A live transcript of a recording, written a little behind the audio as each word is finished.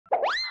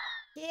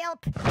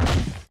Help!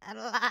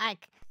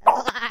 Like,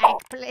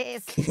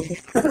 please.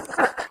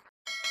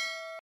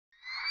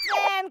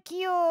 Thank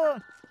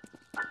you.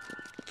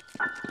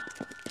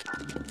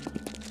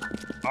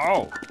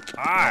 Oh,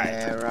 hi.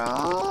 Where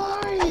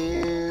are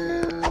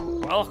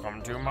you?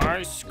 Welcome to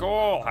my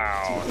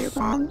schoolhouse. Do you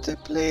want to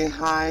play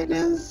hide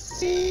and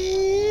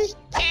seek?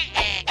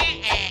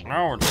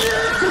 No, it's...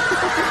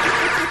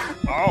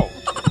 Oh.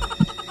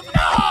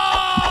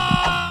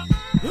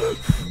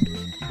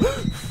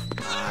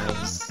 I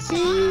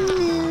see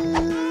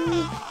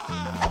you.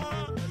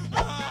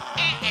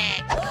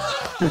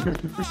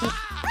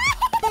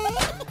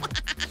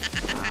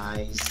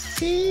 I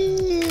see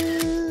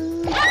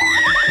you.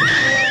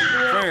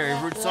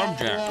 Favorite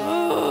subject.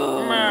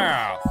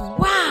 Math.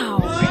 Wow!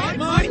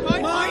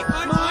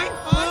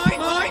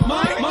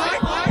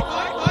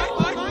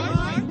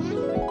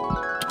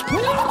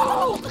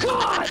 No!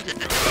 God!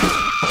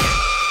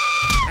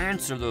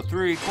 Answer the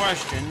 3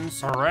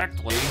 questions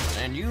correctly,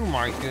 and you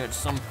might get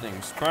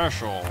something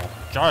special.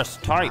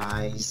 Just type.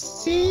 I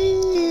see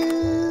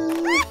you.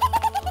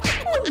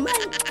 Oh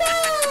my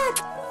God!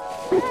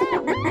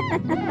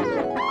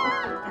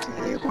 Do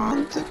you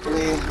want to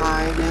play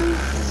hide and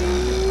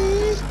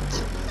seek?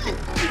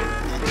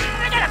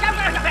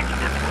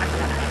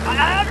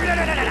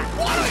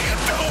 What are you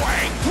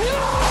doing? No!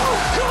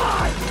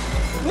 God!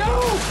 No!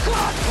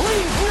 God,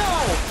 please, no!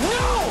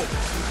 No!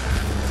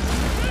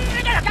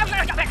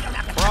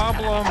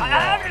 Problem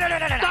solved.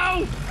 No!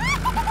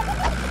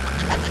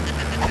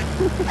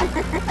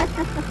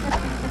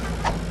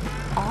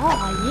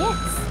 Oh,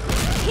 yes.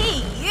 Hey,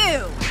 you!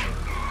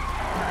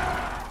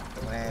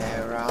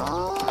 Where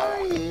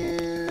are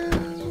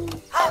you?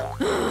 Oh,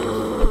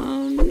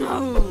 no.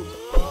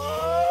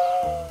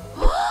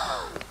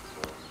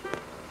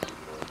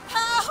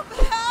 Help!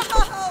 Help!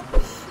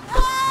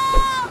 Help!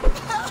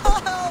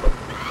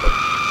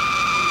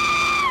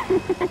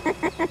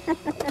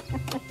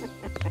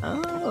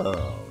 Oh,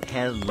 Do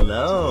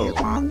hello. you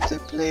want to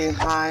play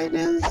hide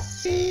and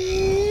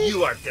seek?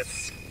 You are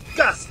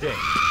disgusting.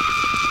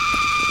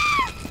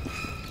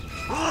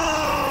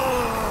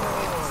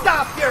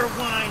 Stop your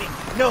whining.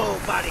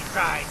 Nobody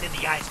cries in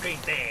the ice cream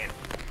van.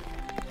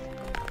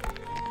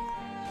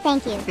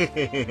 Thank you.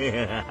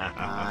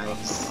 I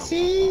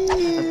see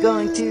you. I'm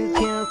going to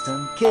kill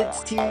some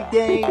kids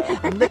today.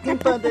 I'm looking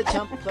for the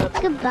chump club.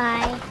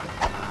 Goodbye.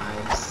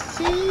 I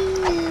see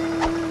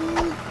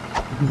you.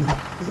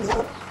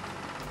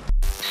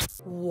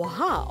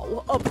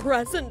 Wow, a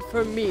present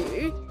for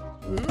me?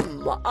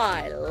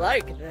 I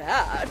like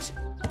that.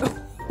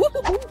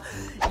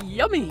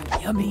 Yummy,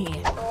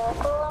 yummy.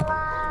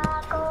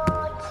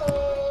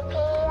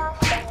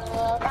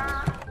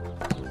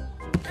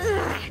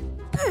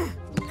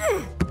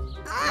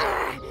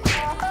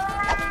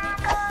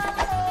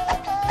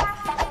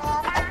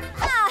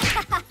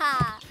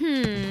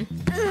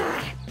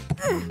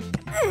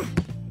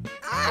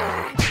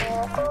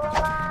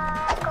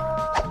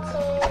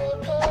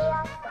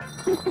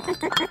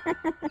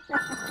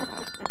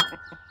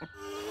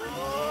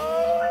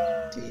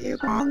 Do you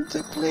want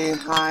to play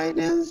hide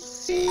and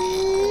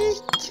seek?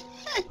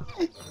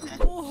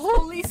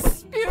 Holy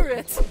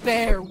Spirit,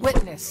 bear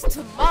witness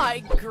to my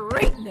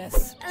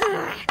greatness.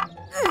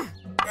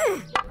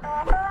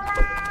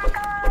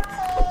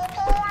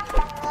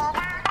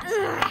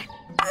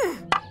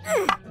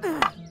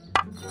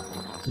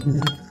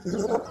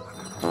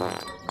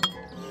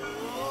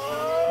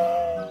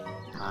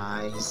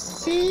 I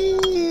see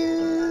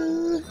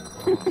you.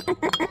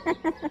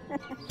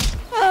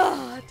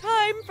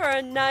 Time for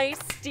a nice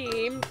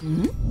steam.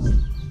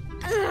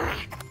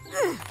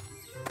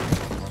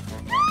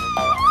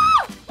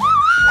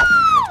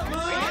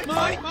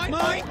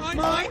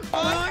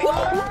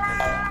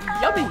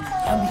 Yummy,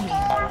 yummy.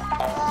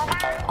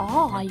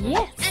 Oh,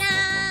 yes.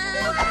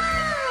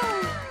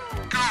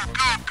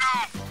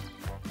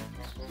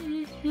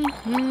 Do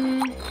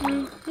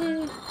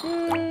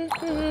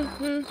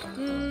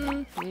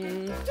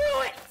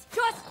it!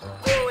 Just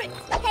do it!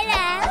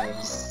 Hello.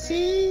 I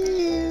see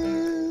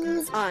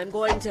you. I'm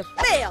going to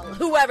fail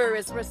whoever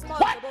is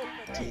responsible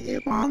for Do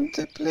you want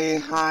to play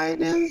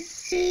hide and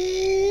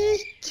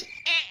seek?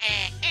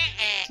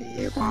 Do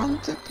you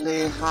want to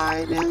play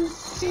hide and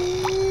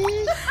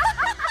seek?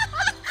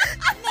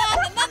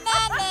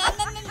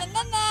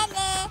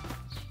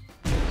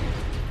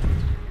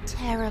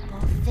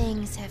 Terrible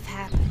things have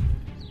happened.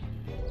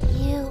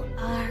 You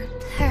are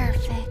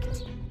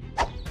perfect.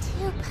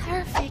 Too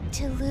perfect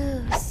to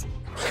lose.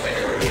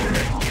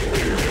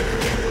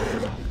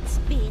 It's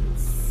been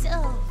so...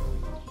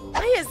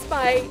 Why is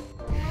my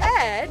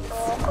head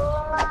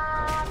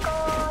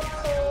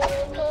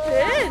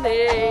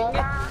spinning?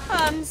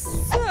 I'm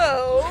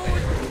so...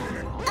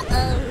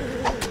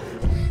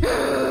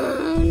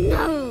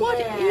 What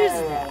is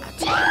that?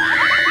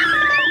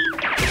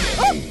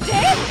 Oh,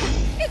 damn!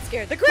 It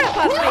scared the crap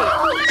out of me! Oh,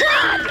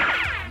 God!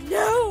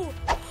 No!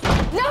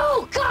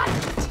 No! God!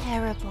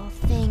 Terrible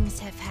things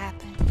have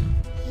happened.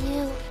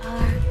 You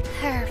are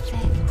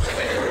perfect.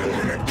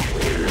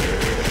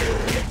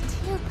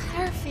 Too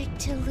perfect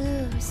to lose.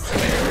 lose.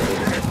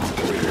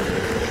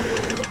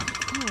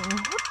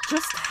 What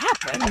just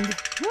happened?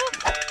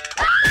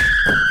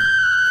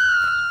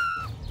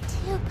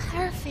 Too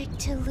perfect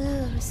to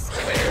lose.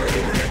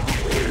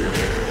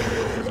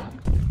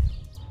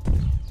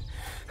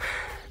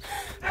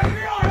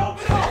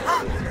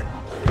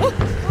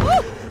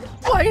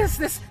 Why is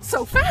this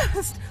so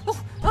fast?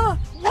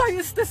 Why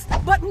is this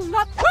button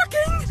not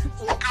working?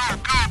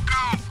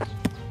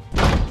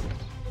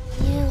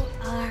 You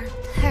are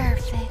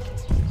perfect.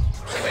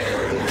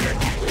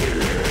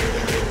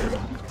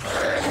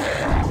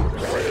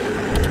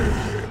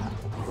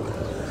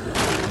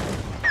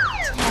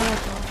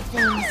 Terrible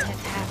things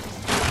have happened.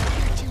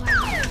 Do I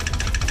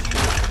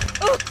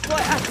Oh, boy,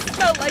 I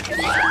smell like a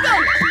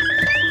skunk!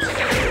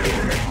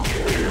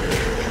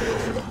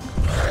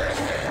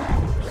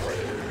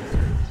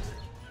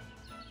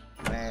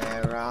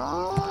 Where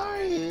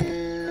are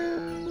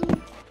you?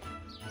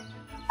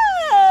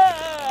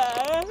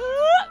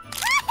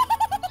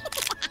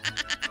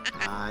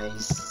 I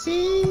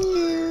see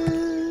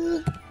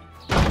you.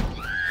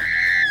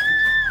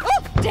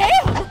 Oh,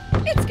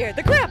 damn! It scared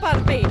the crap out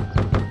of me!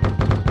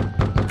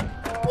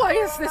 Why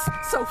is this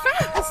so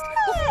fast?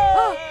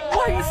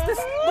 Why is this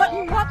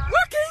button not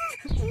working?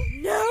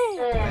 No!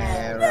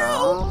 Where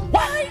are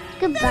Why?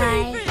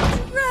 Goodbye.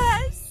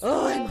 Dress!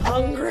 Oh, I'm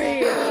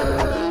hungry!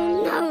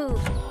 No.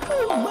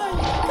 Oh my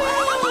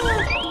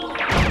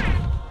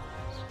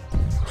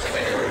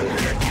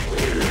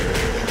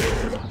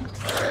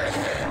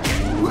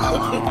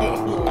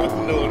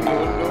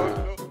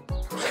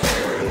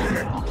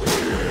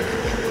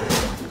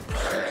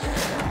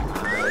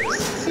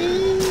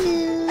see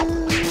you?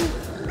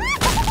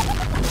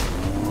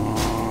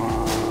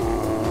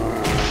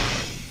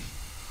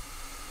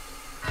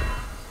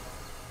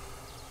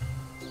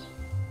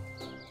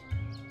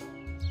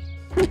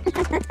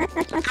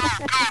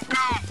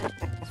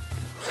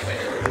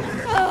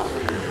 Oh,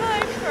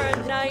 time for a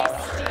nice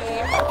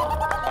steam.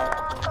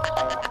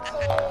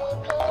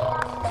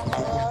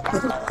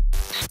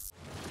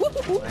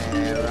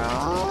 Where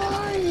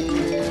are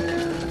you?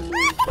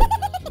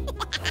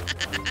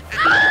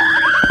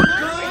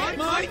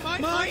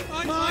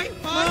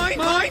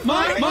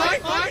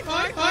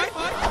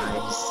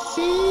 I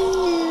see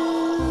you.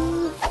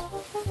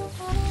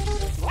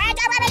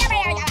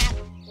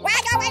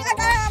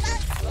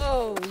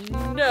 Oh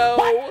no!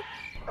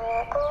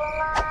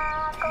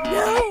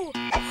 No!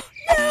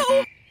 No!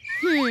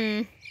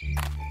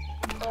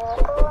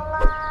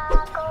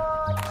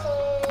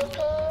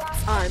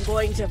 I'm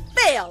going to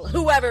fail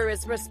whoever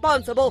is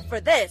responsible for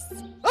this.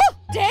 Oh,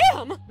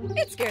 damn!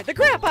 It scared the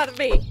crap out of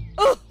me.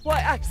 Oh,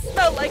 why I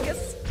smell like a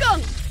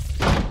skunk.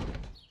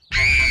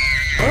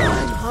 Oh,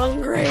 I'm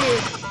hungry.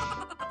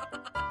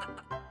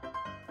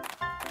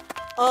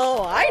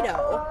 Oh, I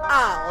know.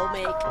 I'll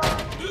make.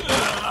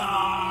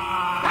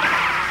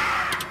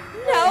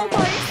 Now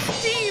my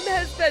steam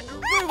has been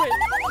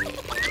ruined.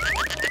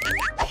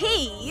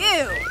 Hey,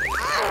 you!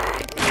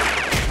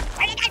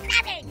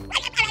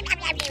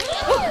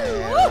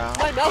 Oh,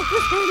 my mouth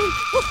is burning.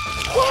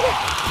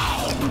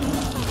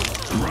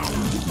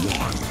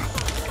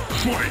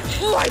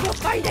 Oh, I will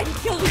find and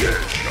kill you.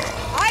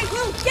 I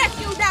will get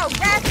you now,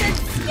 rats, and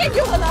skin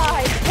you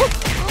alive.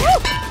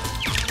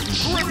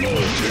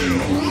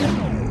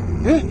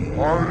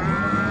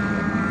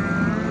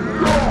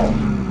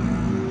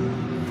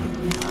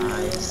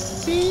 I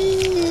see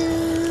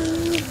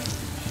you.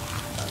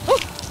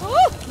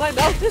 Oh, my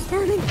mouth is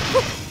burning.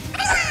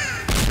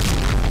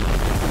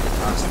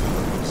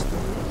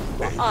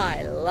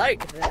 I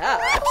like that.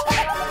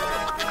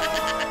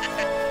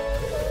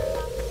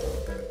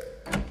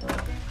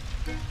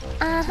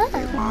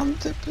 You want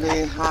to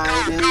play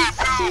hide and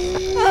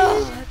seek?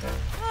 Oh,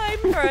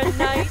 time for a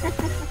nice.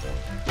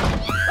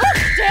 Oh,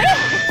 damn!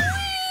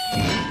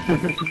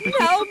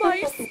 Now my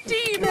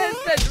steam has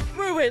been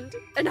ruined,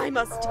 and I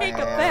must take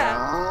a bath.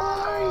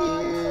 Are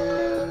you?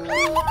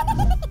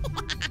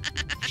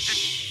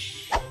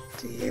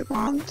 Do you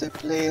want to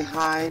play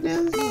hide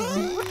and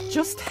seek? What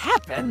just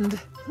happened?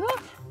 Huh?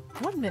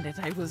 1 minute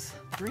I was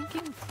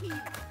drinking tea.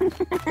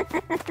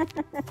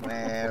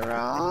 Where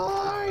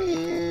are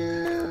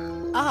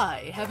you?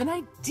 I have an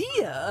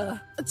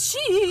idea.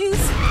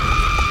 Cheese!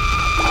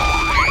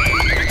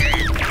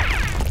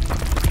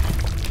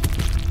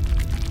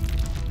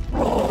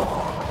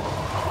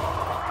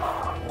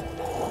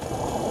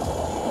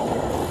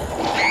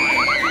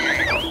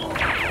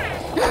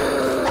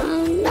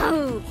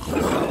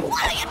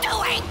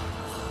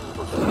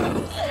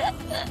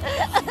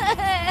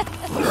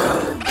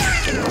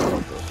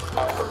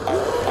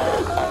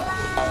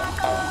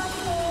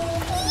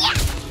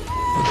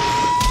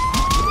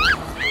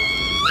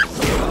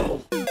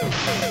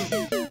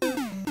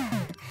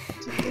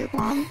 Do you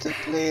want to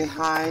play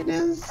hide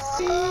and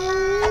seek?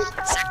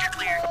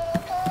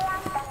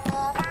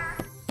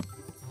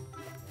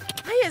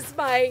 Why is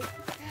my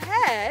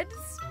head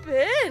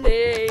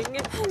spinning?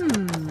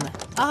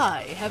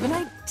 I have an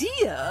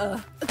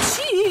idea.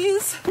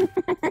 Cheese!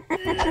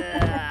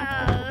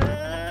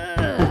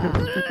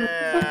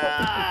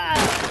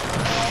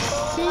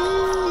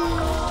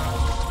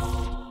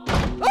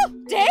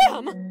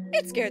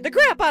 It scared the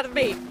crap out of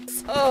me.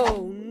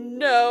 Oh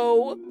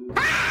no.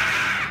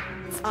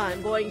 I'm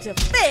going to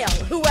fail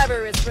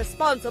whoever is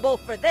responsible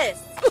for this.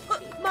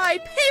 My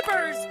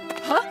papers!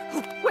 Huh?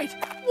 Wait,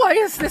 why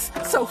is this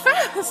so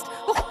fast?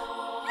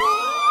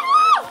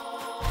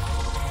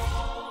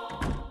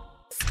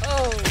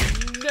 Oh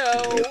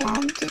no. You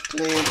want to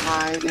play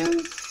hide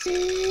and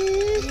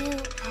seek? You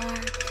are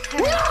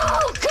perfect.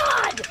 No,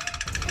 God!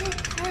 Too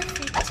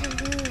perfect to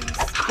lose.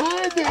 Come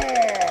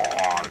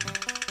on!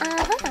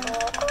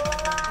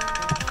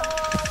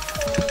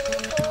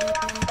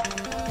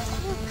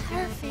 Too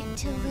perfect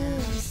to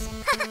lose.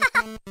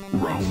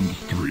 Round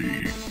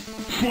 3.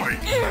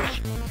 Fight!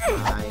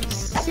 I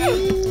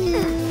see.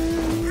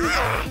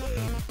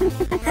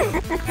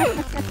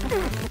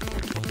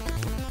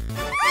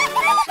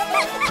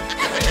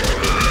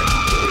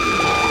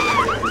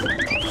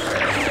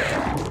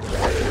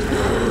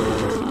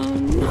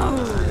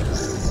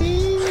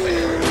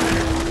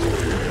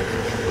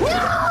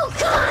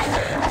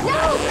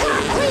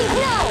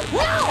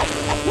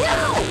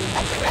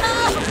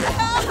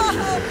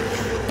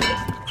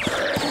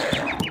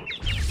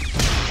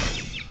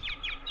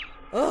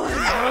 Oh,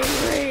 I'm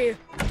hungry.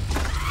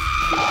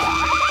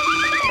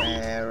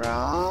 Where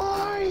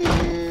are you?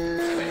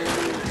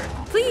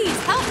 Please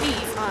help me.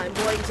 I'm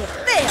going to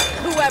fail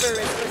whoever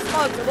is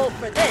responsible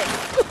for this.